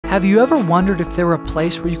Have you ever wondered if there were a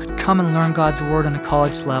place where you could come and learn God's Word on a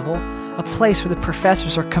college level? A place where the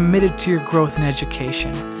professors are committed to your growth and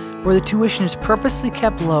education, where the tuition is purposely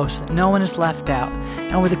kept low so that no one is left out,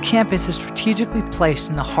 and where the campus is strategically placed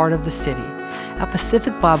in the heart of the city. At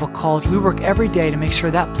Pacific Bible College, we work every day to make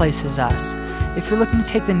sure that place is us. If you're looking to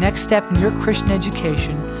take the next step in your Christian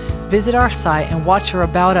education, visit our site and watch our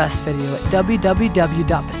About Us video at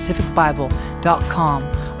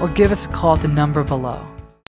www.pacificbible.com or give us a call at the number below.